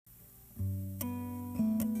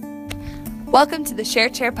Welcome to the Share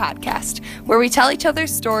Chair podcast, where we tell each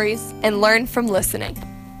other's stories and learn from listening.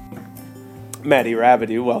 Maddie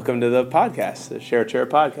Rabideau, welcome to the podcast, the Share Chair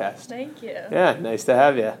podcast. Thank you. Yeah, nice to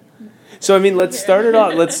have you. So, let's start it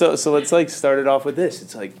off. Let's start it off with this.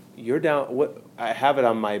 It's like you're down. What I have it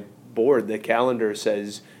on my board. The calendar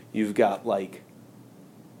says you've got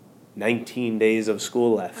 19 days of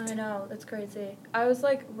school left. I know, that's crazy. I was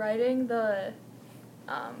writing the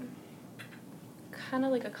kind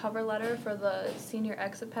of a cover letter for the senior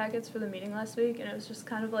exit packets for the meeting last week, and it was just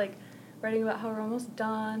kind of writing about how we're almost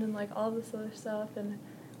done and all this other stuff, and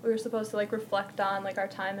we were supposed to reflect on our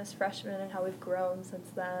time as freshmen and how we've grown since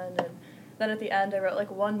then. And then at the end I wrote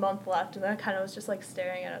 1 month left, and then I kind of was just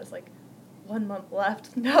staring at it. I was 1 month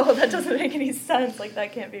left? No, that doesn't make any sense.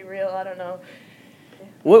 That can't be real. I don't know.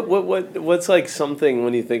 What's something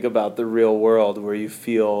when you think about the real world where you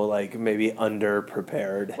feel maybe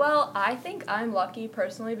underprepared? Well, I think I'm lucky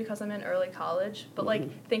personally because I'm in early college, but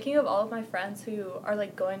thinking of all of my friends who are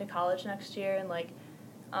going to college next year and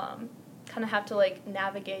kind of have to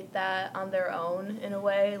navigate that on their own in a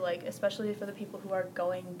way, especially for the people who are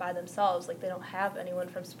going by themselves, they don't have anyone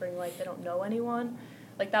from Spring Lake, they don't know anyone,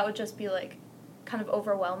 that would just be kind of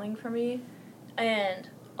overwhelming for me. And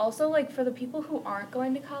also, for the people who aren't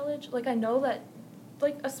going to college, I know that,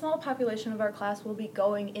 a small population of our class will be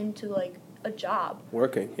going into, a job.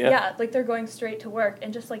 Working, yeah. Yeah, they're going straight to work.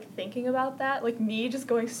 And just, thinking about that, me just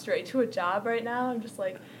going straight to a job right now, I'm just,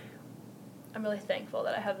 I'm really thankful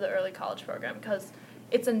that I have the early college program because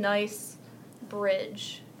it's a nice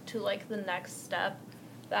bridge to, the next step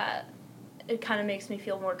that it kind of makes me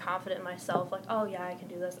feel more confident in myself. Oh, yeah, I can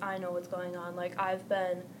do this. I know what's going on. I've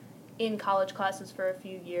been in college classes for a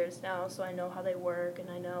few years now, so I know how they work, and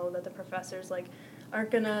I know that the professors aren't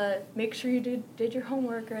gonna make sure you did your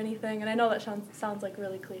homework or anything. And I know that sounds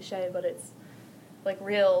really cliche, but it's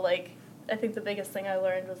real. I think the biggest thing I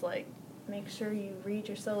learned was make sure you read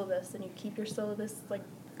your syllabus and you keep your syllabus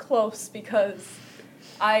close, because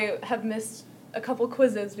I have missed a couple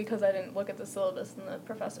quizzes because I didn't look at the syllabus and the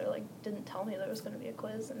professor didn't tell me there was going to be a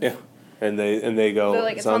quiz. And yeah. And they go,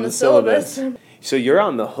 it's on the syllabus. So you're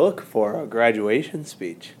on the hook for a graduation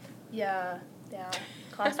speech. Yeah,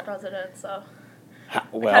 class president, so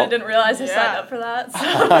well, I kind of didn't realize I signed up for that,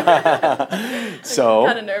 so, so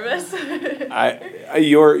kind of nervous.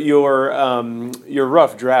 Your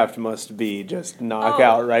rough draft must be just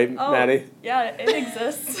knockout, right, Maddie? Yeah, it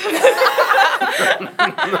exists.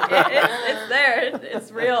 It's there.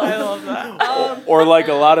 It's real. I love that. Or a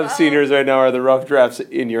lot of seniors right now are the rough drafts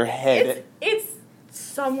in your head. It's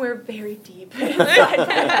somewhere very deep. It's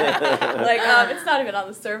not even on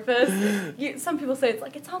the surface. Some people say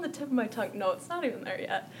it's on the tip of my tongue. No, it's not even there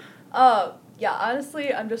yet. Yeah,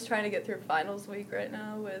 honestly, I'm just trying to get through finals week right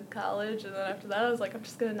now with college, and then after that, I was I'm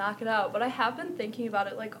just gonna knock it out. But I have been thinking about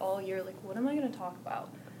it all year. What am I gonna talk about?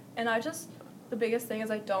 And the biggest thing is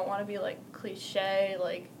I don't want to be cliche.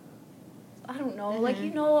 I don't know.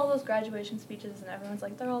 Mm-hmm. All those graduation speeches, and everyone's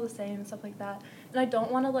they're all the same and stuff like that. And I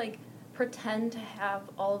don't want to pretend to have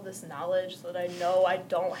all of this knowledge that I know I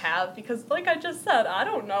don't have, because I just said, I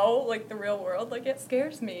don't know the real world. It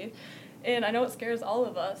scares me, and I know it scares all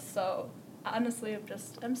of us. So honestly,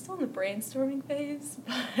 I'm still in the brainstorming phase.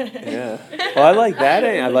 But yeah. Well, I like that.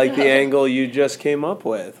 I like the angle you just came up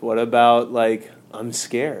with. What about I'm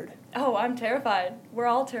scared? Oh, I'm terrified. We're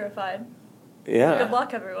all terrified. Yeah. Good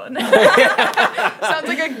luck, everyone. Sounds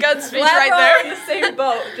like a good speech Glad right we're there. all in the same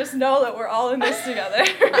boat. Just know that we're all in this together.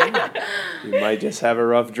 You might just have a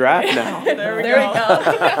rough draft now. There we go.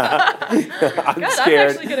 I'm Good, scared. I'm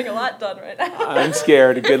actually getting a lot done right now. I'm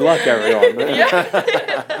scared. Good luck, everyone.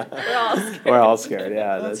 We're all scared. We're all scared.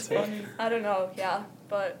 Yeah, that's funny. I don't know, yeah,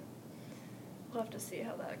 but we'll have to see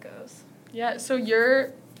how that goes. Yeah, so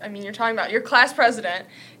you're talking about your class president.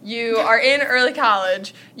 You are in early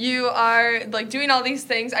college. You are, doing all these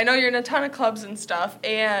things. I know you're in a ton of clubs and stuff.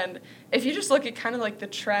 And if you just look at kind of, the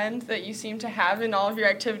trend that you seem to have in all of your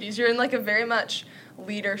activities, you're in, a very much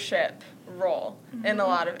leadership role in a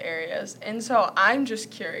lot of areas. And so I'm just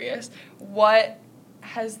curious, what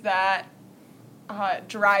has that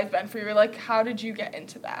drive been for you? How did you get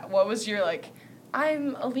into that? What was your,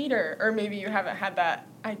 I'm a leader? Or maybe you haven't had that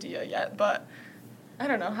idea yet, but I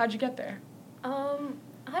don't know. How'd you get there? I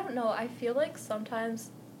don't know. I feel sometimes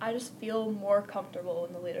I just feel more comfortable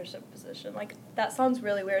in the leadership position. That sounds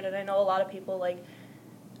really weird, and I know a lot of people,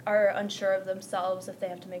 are unsure of themselves if they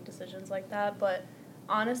have to make decisions like that, but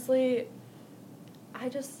honestly, I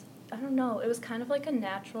don't know. It was kind of a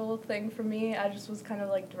natural thing for me. I just was kind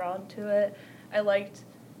of drawn to it. I liked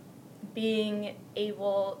being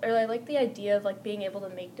able, or I like the idea of, like, being able to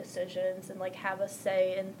make decisions and, like, have a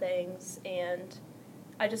say in things, and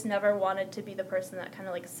I just never wanted to be the person that kind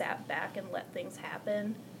of, like, sat back and let things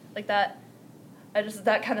happen. Like, that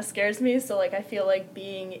kind of scares me, so, like, I feel like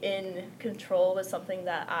being in control is something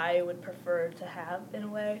that I would prefer to have in a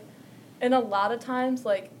way. And a lot of times,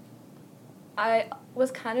 like, I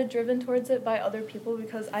was kind of driven towards it by other people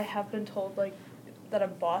because I have been told, like, that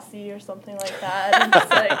I'm bossy or something like that. And it's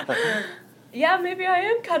like, yeah, maybe I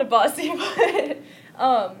am kind of bossy, but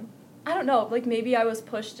I don't know. Like, maybe I was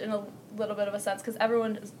pushed in a little bit of a sense because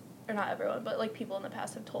not everyone, but, like, people in the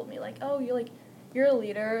past have told me, like, oh, you're a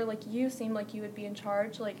leader. Like, you seem like you would be in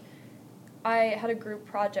charge. Like, I had a group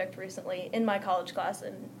project recently in my college class,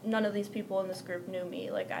 and none of these people in this group knew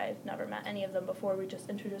me. Like, I've never met any of them before. We just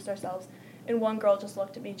introduced ourselves. And one girl just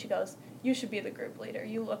looked at me and she goes, you should be the group leader.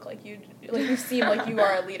 You look like you seem like you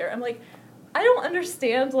are a leader. I'm like, I don't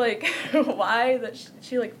understand, like, why that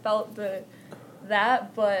she like, felt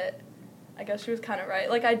that, but I guess she was kind of right.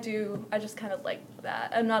 Like, I just kind of like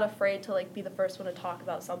that. I'm not afraid to, like, be the first one to talk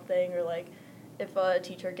about something, or, like, if a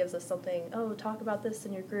teacher gives us something, oh, talk about this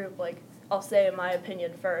in your group, like, I'll say my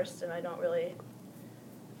opinion first, and I don't really,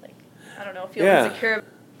 like, I don't know, feel insecure,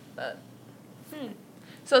 but.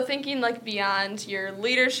 So thinking, like, beyond your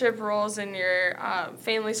leadership roles and your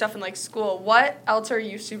family stuff and, like, school, what else are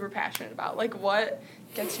you super passionate about? Like, what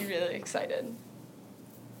gets you really excited?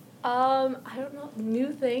 I don't know,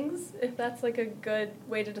 new things, if that's, like, a good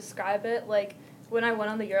way to describe it. Like, when I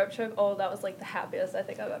went on the Europe trip, that was, like, the happiest I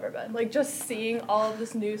think I've ever been. Like, just seeing all of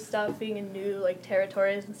this new stuff, being in new, like,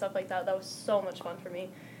 territories and stuff like that was so much fun for me.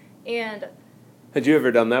 And Had you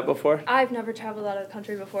ever done that before? I've never traveled out of the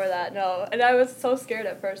country before that, no. And I was so scared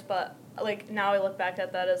at first, but, like, now I look back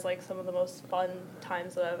at that as, like, some of the most fun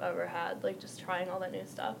times that I've ever had, like, just trying all that new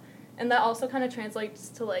stuff. And that also kind of translates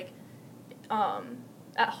to, like,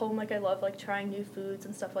 at home, like, I love, like, trying new foods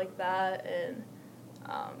and stuff like that, and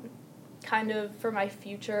kind of for my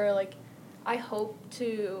future, like, I hope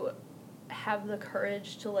to have the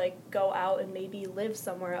courage to, like, go out and maybe live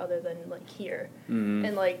somewhere other than, like, here. Mm-hmm.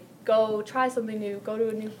 And, like, go try something new, go to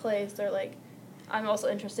a new place, or, like, I'm also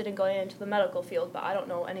interested in going into the medical field, but I don't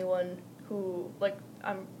know anyone who, like,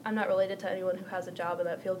 I'm not related to anyone who has a job in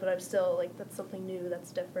that field, but I'm still, like, that's something new,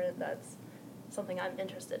 that's different, that's something I'm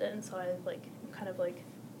interested in, so I'm, like, kind of, like,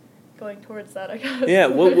 going towards that, I guess. Yeah,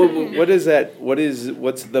 what is that,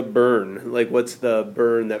 what's the burn? Like, what's the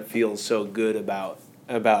burn that feels so good about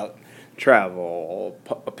travel,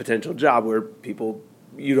 a potential job where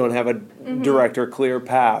you don't have a direct or clear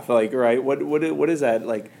path, like, right? What is that,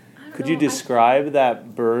 like, could you describe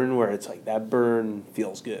that burn where it's like, that burn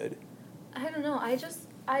feels good? I don't know,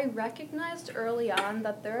 I recognized early on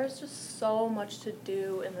that there is just so much to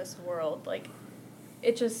do in this world, like,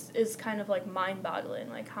 it just is kind of, like, mind-boggling,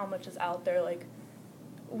 like, how much is out there, like,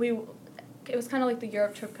 it was kind of like the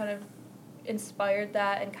Europe trip kind of inspired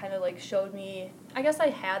that and kind of, like, showed me, I guess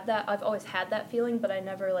I've always had that feeling, but I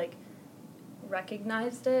never, like,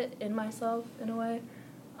 recognized it in myself, in a way,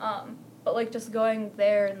 but, like, just going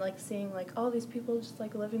there and, like, seeing, like, all these people just,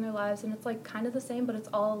 like, living their lives, and it's, like, kind of the same, but it's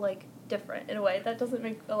all, like, different, in a way. That doesn't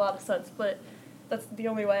make a lot of sense, but that's the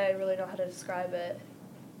only way I really know how to describe it.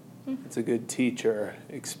 It's a good teacher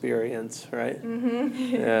experience, right?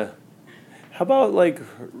 Mm-hmm. Yeah. How about, like,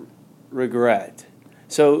 regret?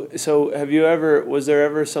 So was there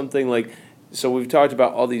ever something, like, so we've talked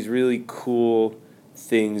about all these really cool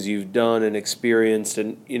things you've done and experienced,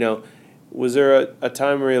 and, you know, was there a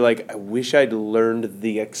time where you're like, I wish I'd learned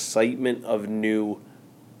the excitement of new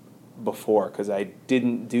before, because I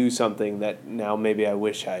didn't do something that now maybe I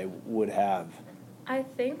wish I would have? I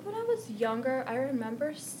think when I was younger, I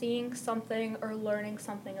remember seeing something or learning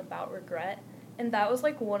something about regret, and that was,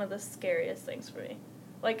 like, one of the scariest things for me.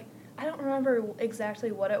 Like, I don't remember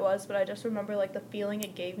exactly what it was, but I just remember, like, the feeling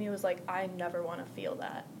it gave me was, like, I never want to feel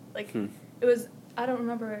that. Like, it was, I don't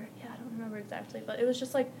remember exactly, but it was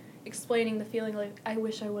just, like, explaining the feeling, like, I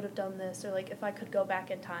wish I would have done this, or, like, if I could go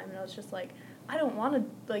back in time, and I was just, like, I don't want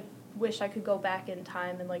to, like, wish I could go back in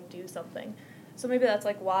time and, like, do something. So maybe that's,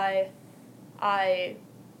 like, why I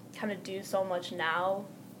kind of do so much now,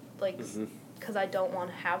 like, because I don't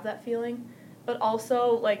want to have that feeling. But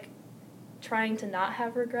also, like, trying to not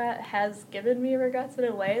have regret has given me regrets in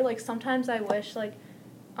a way. Like, sometimes I wish, like,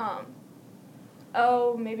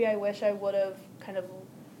 maybe I wish I would have kind of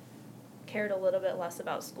cared a little bit less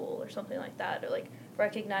about school or something like that, or, like,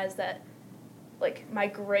 recognized that, like, my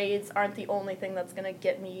grades aren't the only thing that's going to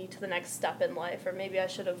get me to the next step in life, or maybe I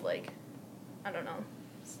should have, like, I don't know,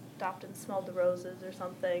 stopped and smelled the roses or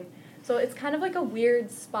something. So it's kind of like a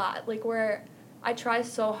weird spot, like, where I try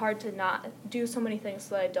so hard to not do so many things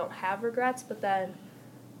so that I don't have regrets, but then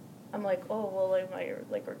I'm like, oh, well, am I,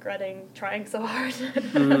 like, regretting trying so hard?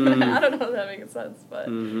 I don't know if that makes sense, but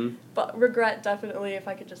but regret definitely, if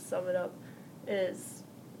I could just sum it up, is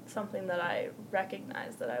something that I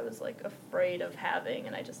recognized that I was, like, afraid of having,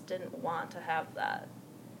 and I just didn't want to have that.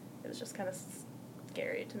 It was just kind of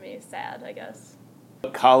scary to me, sad, I guess.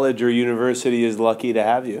 College or university is lucky to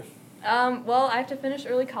have you. Well, I have to finish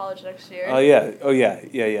early college next year. Oh, yeah.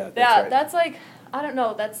 That's right. That's, like, I don't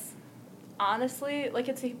know, that's honestly, like,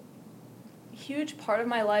 it's a huge part of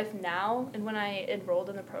my life now, and when I enrolled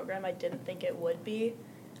in the program, I didn't think it would be.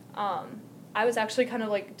 I was actually kind of,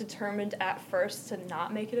 like, determined at first to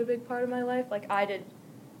not make it a big part of my life. Like, I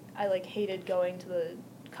hated going to the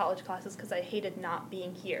college classes because I hated not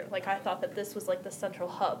being here. Like, I thought that this was, like, the central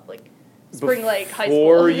hub, like, Spring Lake High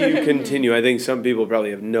School. Before you continue, I think some people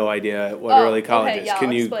probably have no idea what early college is. Yeah,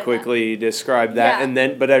 Can you quickly describe that? Yeah. And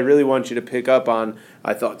then, but I really want you to pick up on,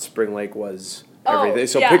 I thought Spring Lake was everything.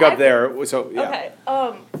 So pick up there. So, yeah.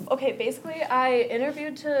 Okay, basically, I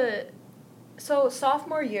interviewed so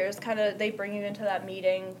sophomore years, kind of, they bring you into that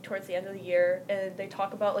meeting towards the end of the year, and they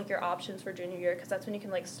talk about, like, your options for junior year, because that's when you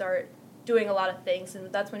can, like, start doing a lot of things, and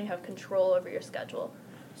that's when you have control over your schedule.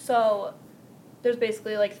 So there's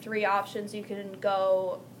basically, like, 3 options. You can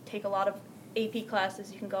go take a lot of AP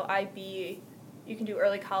classes. You can go IB. You can do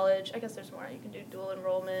early college. I guess there's more. You can do dual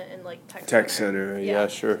enrollment and, like, tech center. Yeah,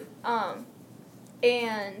 sure.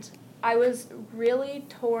 And I was really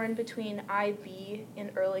torn between IB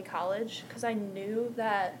and early college because I knew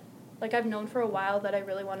that, like, I've known for a while that I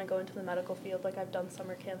really want to go into the medical field. Like, I've done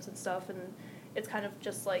summer camps and stuff, and it's kind of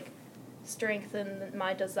just, like, strengthened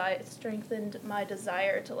my desire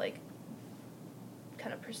to, like,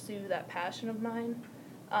 kind of pursue that passion of mine.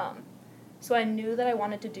 So I knew that I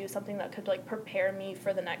wanted to do something that could, like, prepare me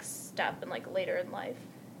for the next step and, like, later in life.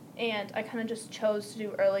 And I kind of just chose to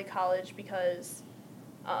do early college because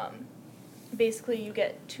basically you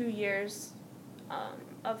get 2 years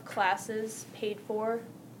of classes paid for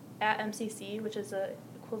at MCC, which is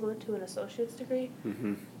equivalent to an associate's degree.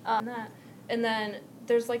 And then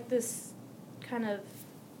there's, like, this kind of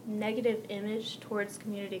negative image towards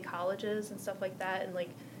community colleges and stuff like that, and, like,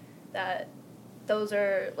 that those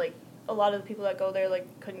are, like, a lot of the people that go there,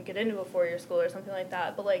 like, couldn't get into a 4-year school or something like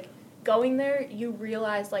that, but, like, going there, you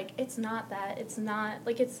realize, like, it's not that, it's not,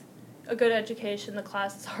 like, it's a good education, the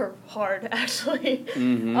classes are hard, actually,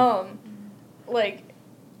 like,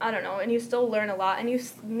 I don't know, and you still learn a lot, and you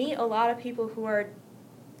meet a lot of people who are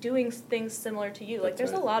doing things similar to you. Like,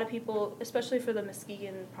 there's a lot of people, especially for the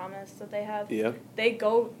Muskegon Promise that they have. Yeah. They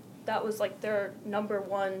go, that was, like, their number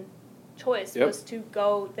one choice was to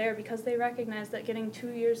go there because they recognize that getting 2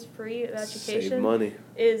 years free of education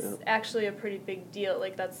is actually a pretty big deal.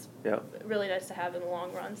 Like, that's really nice to have in the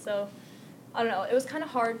long run. So, I don't know. It was kind of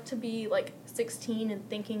hard to be, like, 16 and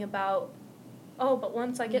thinking about, oh, but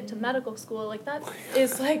once I get to medical school, like, that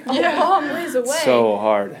is, like, a long ways away. So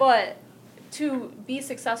hard. But to be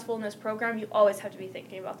successful in this program, you always have to be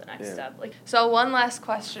thinking about the next step. Like, so one last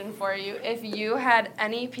question for you. If you had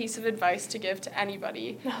any piece of advice to give to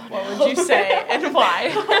anybody, what would you say and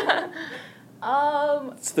why?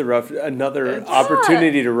 It's another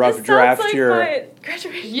opportunity to rough draft like your my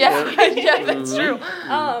graduation. Yeah, that's true.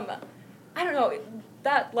 I don't know.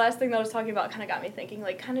 That last thing that I was talking about kind of got me thinking,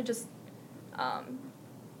 like, kind of just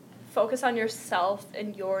focus on yourself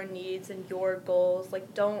and your needs and your goals.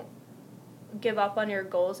 Like, don't give up on your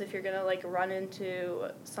goals if you're going to, like, run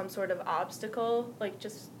into some sort of obstacle. Like,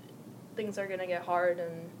 just things are going to get hard,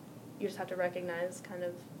 and you just have to recognize kind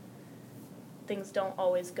of things don't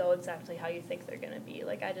always go exactly how you think they're going to be.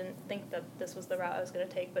 Like, I didn't think that this was the route I was going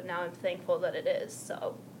to take, but now I'm thankful that it is.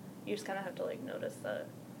 So you just kind of have to, like, notice that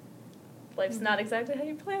life's not exactly how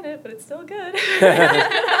you plan it, but it's still good.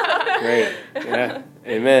 Great. Yeah.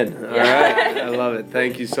 Amen. All right. I love it.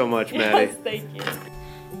 Thank you so much, Maddie. Yes, thank you.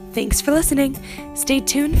 Thanks for listening. Stay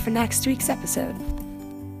tuned for next week's episode.